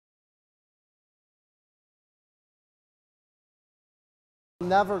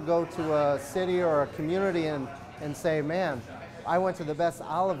Never go to a city or a community and say, man, I went to the best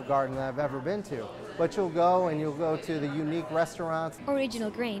Olive Garden that I've ever been to. But you'll go and you'll go to the unique restaurants. Original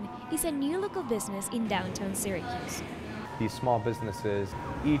Grain is a new local business in downtown Syracuse. These small businesses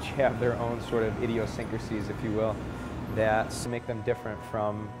each have their own sort of idiosyncrasies, if you will, that make them different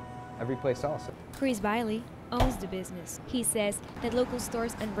from every place else. Chris Biley owns the business. He says that local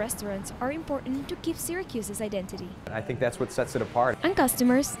stores and restaurants are important to keep Syracuse's identity. I think that's what sets it apart. And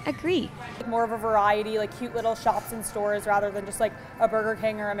customers agree. More of a variety, like cute little shops and stores rather than just like a Burger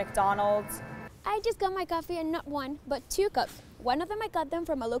King or a McDonald's. I just got my coffee and not one, but 2 cups. One of them I got them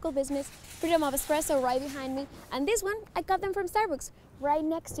from a local business, Freedom of Espresso right behind me, and this one I got them from Starbucks right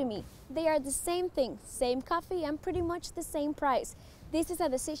next to me. They are the same thing, same coffee and pretty much the same price. This is a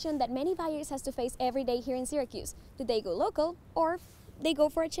decision that many buyers has to face every day here in Syracuse. Do they go local or they go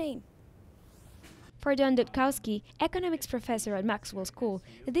for a chain? For Don Dutkowski, economics professor at Maxwell School,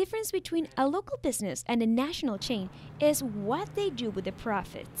 the difference between a local business and a national chain is what they do with the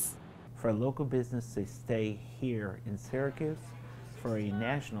profits. For a local business, they stay here in Syracuse. For a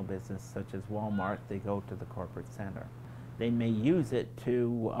national business, such as Walmart, they go to the corporate center. They may use it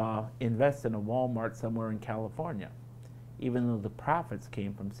to invest in a Walmart somewhere in California, even though the profits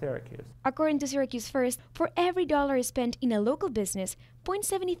came from Syracuse. According to Syracuse First, for every dollar spent in a local business,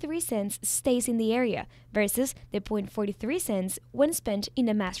 0.73 cents stays in the area versus the 0.43 cents when spent in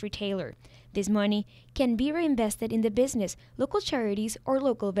a mass retailer. This money can be reinvested in the business, local charities, or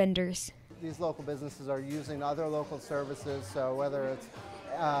local vendors. These local businesses are using other local services, so whether it's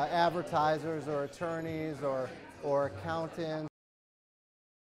advertisers or attorneys or accountants